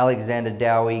then Alexander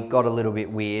Dowie got a little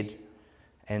bit weird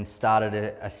and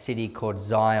started a city called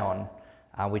Zion,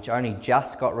 which only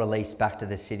just got released back to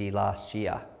the city last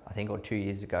year, I think, or 2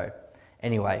 years ago.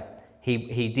 Anyway,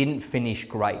 he didn't finish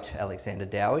great, Alexander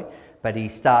Dowie, but he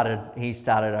started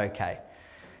okay.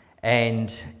 And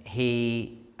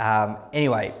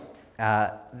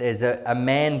there's a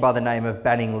man by the name of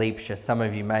Banning Liebscher. Some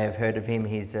of you may have heard of him.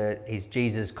 He's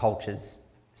Jesus Culture's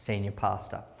senior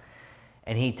pastor.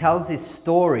 And he tells this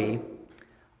story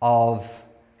of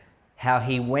how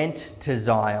he went to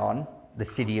Zion, the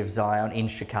city of Zion in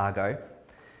Chicago,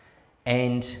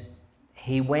 and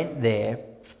he went there,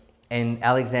 and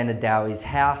Alexander Dowie's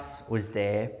house was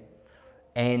there,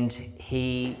 and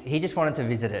he just wanted to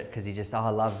visit it because he just, I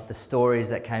love the stories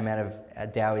that came out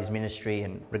of Dowie's ministry,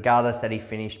 and regardless that he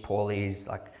finished poorly, he's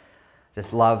like,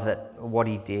 just love that what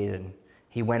he did. And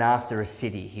he went after a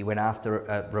city, he went after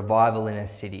a revival in a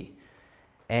city.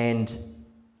 And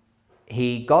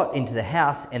he got into the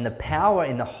house and the power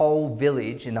in the whole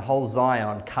village, in the whole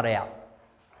Zion, cut out,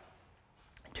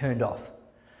 turned off.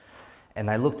 And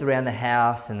they looked around the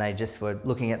house and they just were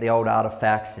looking at the old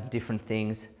artifacts and different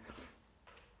things.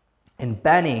 And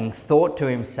Banning thought to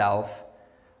himself,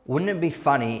 wouldn't it be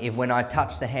funny if when I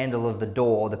touch the handle of the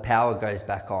door, the power goes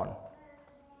back on?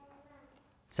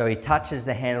 So he touches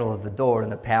the handle of the door and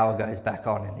the power goes back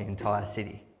on in the entire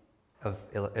city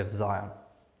of Zion.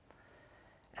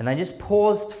 And they just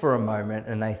paused for a moment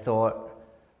and they thought,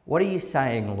 what are you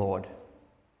saying, Lord?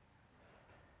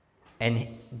 And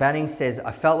Banning says,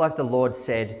 I felt like the Lord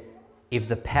said, if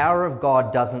the power of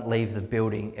God doesn't leave the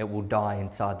building, it will die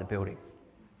inside the building.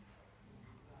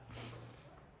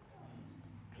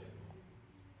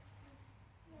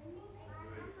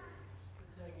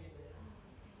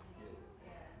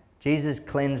 Jesus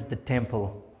cleansed the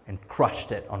temple and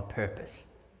crushed it on purpose.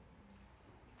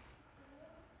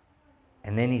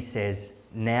 And then he says,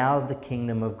 now the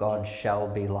kingdom of God shall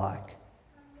be like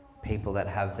people that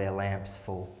have their lamps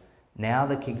full. Now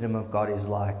the kingdom of God is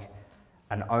like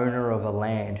an owner of a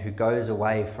land who goes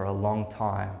away for a long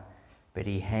time, but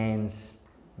he hands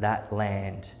that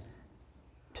land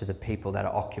to the people that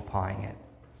are occupying it.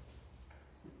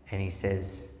 And he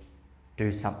says,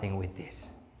 do something with this.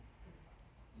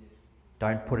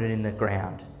 Don't put it in the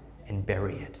ground and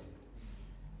bury it.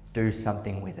 Do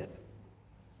something with it.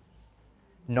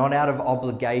 Not out of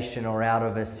obligation or out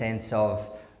of a sense of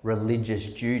religious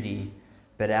duty,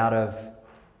 but out of,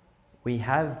 we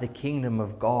have the kingdom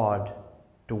of God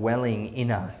dwelling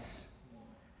in us.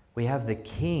 We have the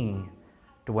King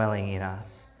dwelling in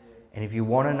us. And if you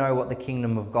want to know what the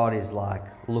kingdom of God is like,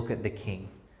 look at the King.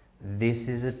 This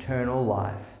is eternal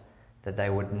life, that they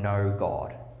would know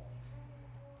God.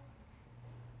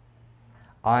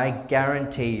 I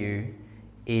guarantee you,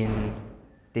 in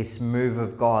this move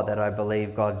of God that I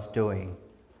believe God's doing,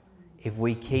 if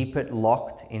we keep it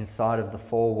locked inside of the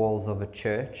four walls of a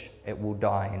church, it will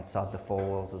die inside the four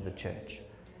walls of the church.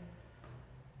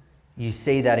 You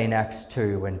see that in Acts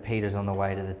 2 when Peter's on the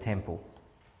way to the temple.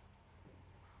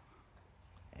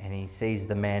 And he sees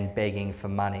the man begging for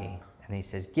money. And he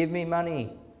says, give me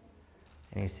money.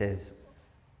 And he says,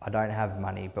 I don't have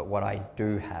money, but what I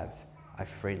do have, I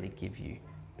freely give you.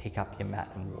 Pick up your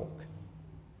mat and walk.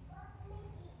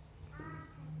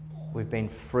 We've been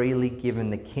freely given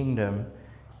the kingdom,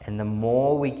 and the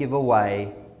more we give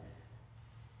away,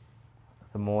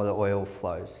 the more the oil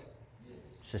flows.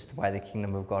 It's just the way the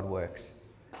kingdom of God works.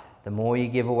 The more you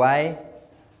give away,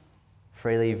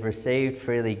 freely you've received,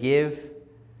 freely give,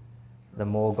 the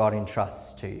more God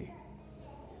entrusts to you.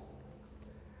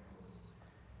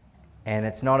 And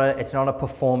it's not a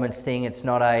performance thing, it's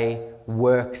not a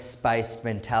works-based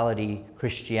mentality,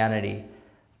 Christianity,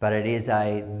 but it is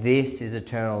this is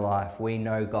eternal life. We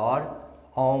know God.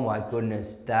 Oh my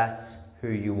goodness, that's who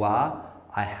you are.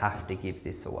 I have to give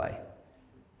this away.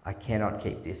 I cannot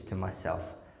keep this to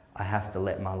myself. I have to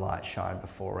let my light shine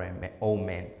before all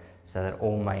men, so that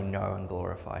all may know and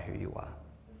glorify who you are.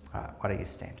 All right, why don't you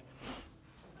stand?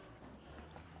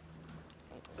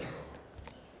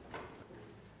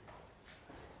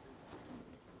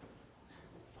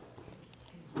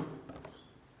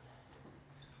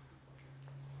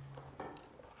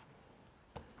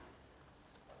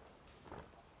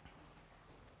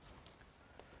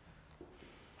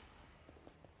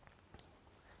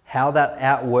 How that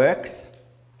outworks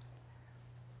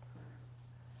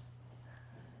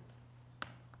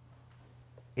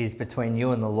is between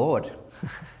you and the Lord.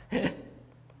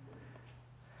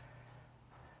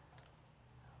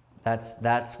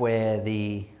 That's where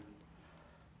the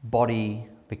body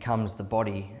becomes the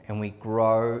body, and we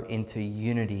grow into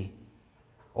unity.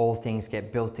 All things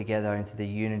get built together into the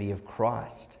unity of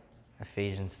Christ.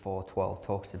 Ephesians 4:12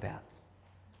 talks about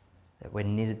that we're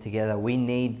knitted together. We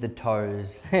need the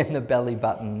toes and the belly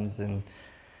buttons and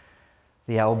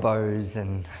the elbows,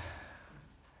 and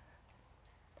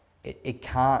it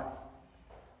can't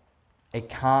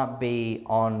be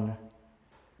on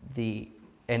the,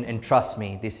 and trust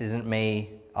me, this isn't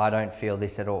me, I don't feel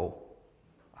this at all.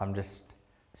 I'm just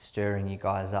stirring you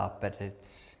guys up, but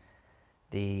it's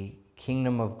the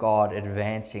kingdom of God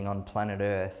advancing on planet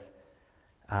Earth.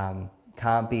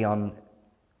 Can't be on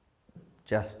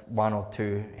just one or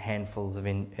two handfuls of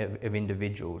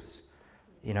individuals.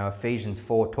 You know, Ephesians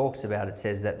 4 talks about, it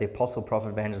says that the apostle, prophet,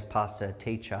 evangelist, pastor,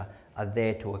 teacher are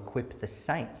there to equip the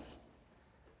saints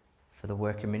for the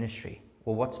work of ministry.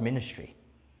 Well, what's ministry?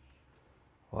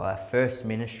 Well, our first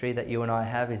ministry that you and I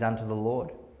have is unto the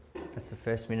Lord. That's the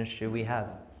first ministry we have.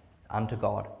 It's unto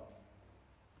God.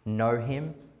 Know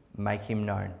Him, make Him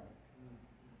known.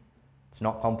 It's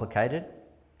not complicated.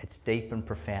 It's deep and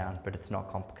profound, but it's not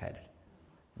complicated.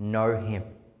 Know Him.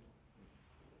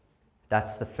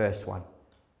 That's the first one.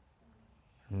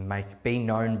 Be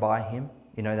known by Him.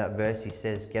 You know that verse, He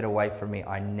says, get away from me,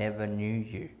 I never knew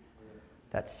you.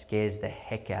 That scares the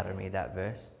heck out of me, that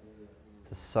verse.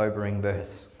 It's a sobering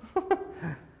verse.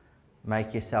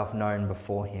 Make yourself known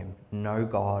before Him. Know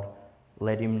God.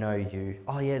 Let Him know you.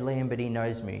 Oh yeah, Liam, but He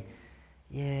knows me.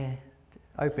 Yeah,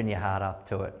 open your heart up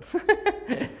to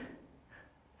it.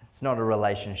 It's not a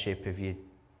relationship if you,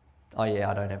 oh yeah,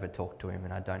 I don't ever talk to Him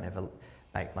and I don't ever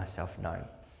make myself known.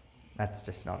 That's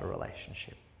just not a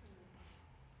relationship.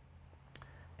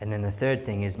 And then the third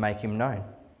thing is make Him known.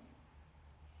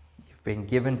 You've been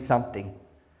given something.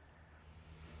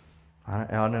 I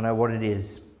don't know what it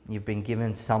is. You've been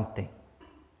given something.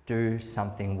 Do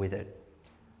something with it.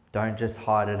 Don't just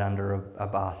hide it under a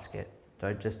basket.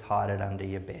 Don't just hide it under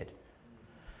your bed.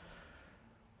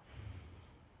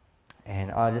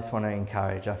 And I just want to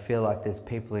encourage, I feel like there's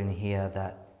people in here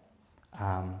that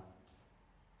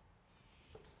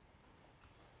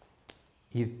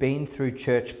you've been through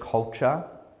church culture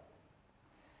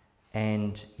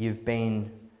and you've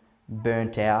been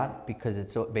burnt out because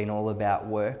it's been all about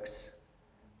works.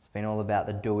 It's been all about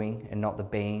the doing and not the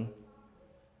being.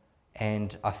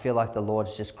 And I feel like the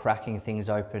Lord's just cracking things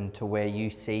open to where you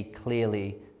see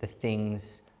clearly the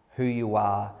things, who you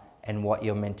are, and what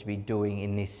you're meant to be doing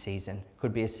in this season.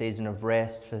 Could be a season of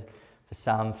rest for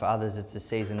some, for others it's a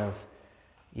season of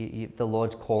the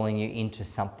Lord's calling you into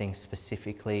something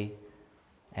specifically,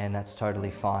 and that's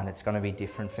totally fine. It's going to be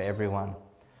different for everyone.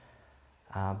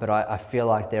 But I feel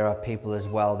like there are people as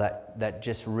well that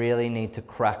just really need to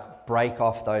break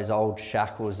off those old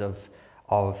shackles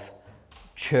of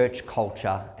church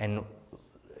culture. And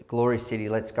Glory City,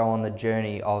 let's go on the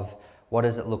journey of what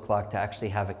does it look like to actually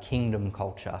have a kingdom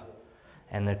culture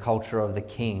and the culture of the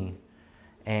King.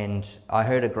 And I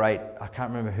heard I can't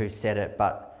remember who said it,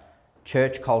 but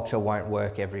church culture won't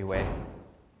work everywhere.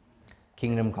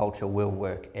 Kingdom culture will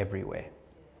work everywhere.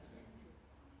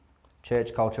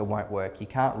 Church culture won't work. You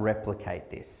can't replicate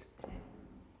this.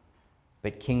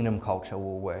 But kingdom culture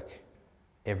will work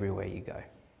everywhere you go.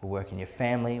 Will work in your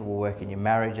family, will work in your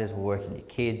marriages, will work in your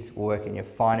kids, will work in your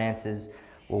finances,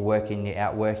 will work in the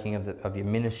outworking of your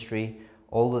ministry,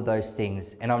 all of those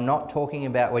things. And I'm not talking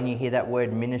about, when you hear that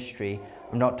word ministry,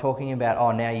 I'm not talking about,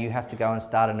 oh, now you have to go and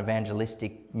start an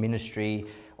evangelistic ministry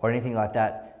or anything like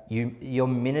that. Your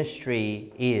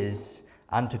ministry is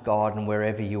unto God and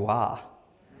wherever you are.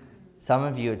 Some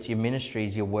of you, it's your ministry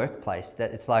is your workplace.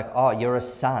 That it's like, oh, you're a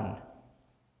son.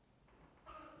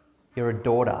 You're a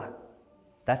daughter.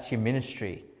 That's your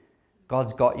ministry.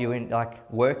 God's got you in,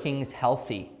 like, working's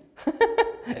healthy.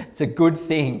 It's a good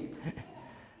thing.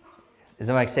 Does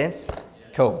that make sense?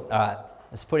 Cool. All right.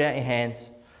 Let's put out your hands.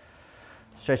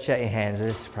 Stretch out your hands.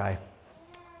 Let's pray.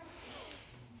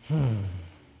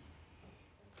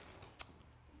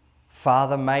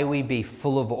 Father, may we be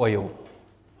full of oil.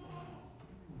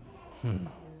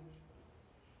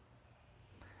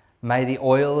 May the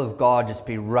oil of God just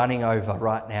be running over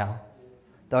right now.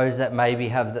 Those that maybe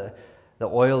have the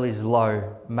oil is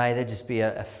low, may there just be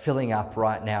a filling up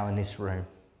right now in this room.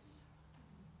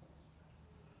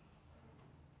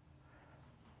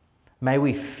 May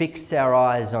we fix our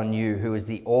eyes on you, who is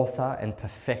the author and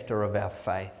perfecter of our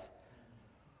faith.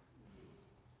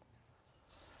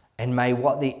 And may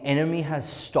what the enemy has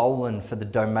stolen for the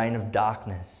domain of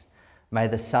darkness, may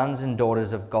the sons and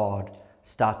daughters of God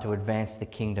start to advance the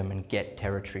kingdom and get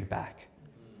territory back.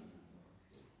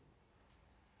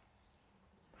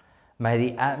 May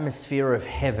the atmosphere of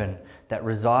heaven that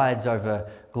resides over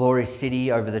Glory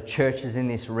City, over the churches in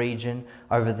this region,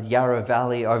 over the Yarra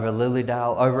Valley, over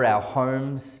Lilydale, over our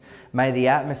homes, may the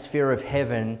atmosphere of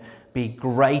heaven be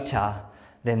greater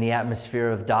than the atmosphere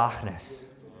of darkness.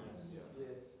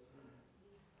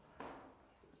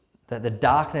 That the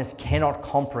darkness cannot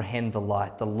comprehend the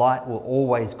light. The light will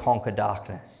always conquer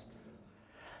darkness.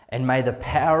 And may the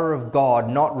power of God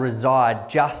not reside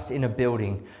just in a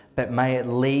building, but may it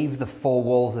leave the four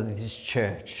walls of this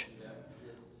church.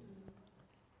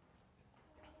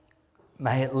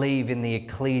 May it leave in the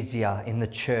ecclesia, in the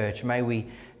church. May we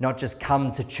not just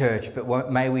come to church,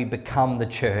 but may we become the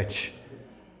church.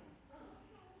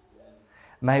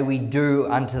 May we do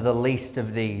unto the least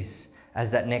of these, as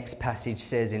that next passage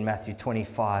says in Matthew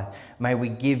 25. May we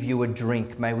give you a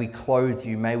drink. May we clothe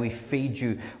you. May we feed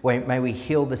you. May we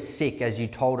heal the sick as you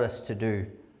told us to do,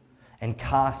 and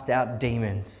cast out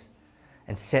demons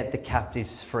and set the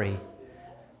captives free.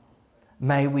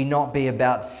 May we not be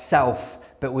about self,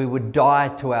 but we would die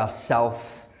to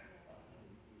ourself.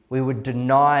 We would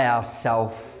deny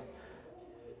ourself.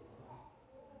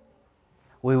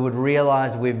 We would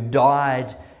realize we've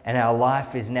died and our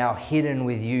life is now hidden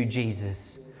with you,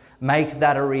 Jesus. Make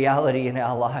that a reality in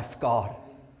our life, God.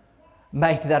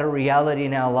 Make that a reality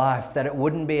in our life, that it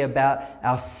wouldn't be about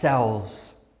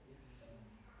ourselves.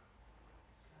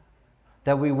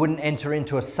 That we wouldn't enter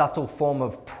into a subtle form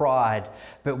of pride,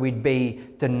 but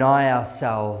we'd deny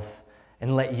ourselves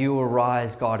and let you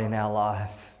arise, God, in our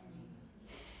life.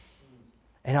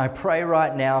 And I pray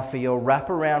right now for your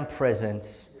wraparound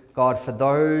presence, God, for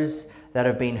those that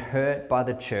have been hurt by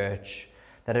the church,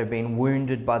 that have been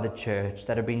wounded by the church,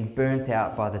 that have been burnt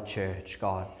out by the church,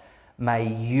 God.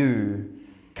 May you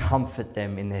comfort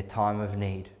them in their time of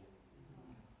need.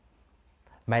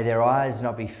 May their eyes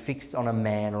not be fixed on a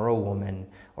man or a woman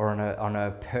or on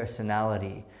a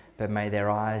personality, but may their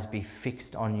eyes be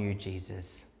fixed on you,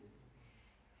 Jesus.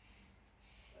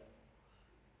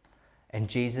 And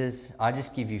Jesus, I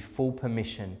just give you full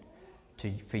permission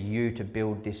for you to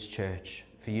build this church,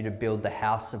 for you to build the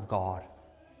house of God.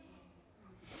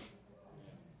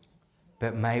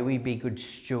 But may we be good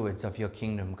stewards of your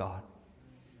kingdom, God.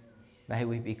 May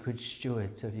we be good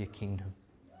stewards of your kingdom.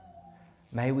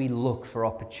 May we look for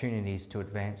opportunities to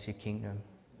advance your kingdom,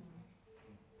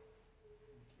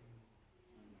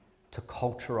 to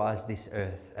culturize this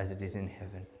earth as it is in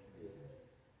heaven.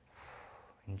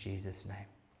 In Jesus'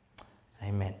 name,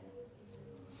 amen.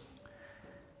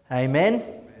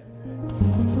 Amen.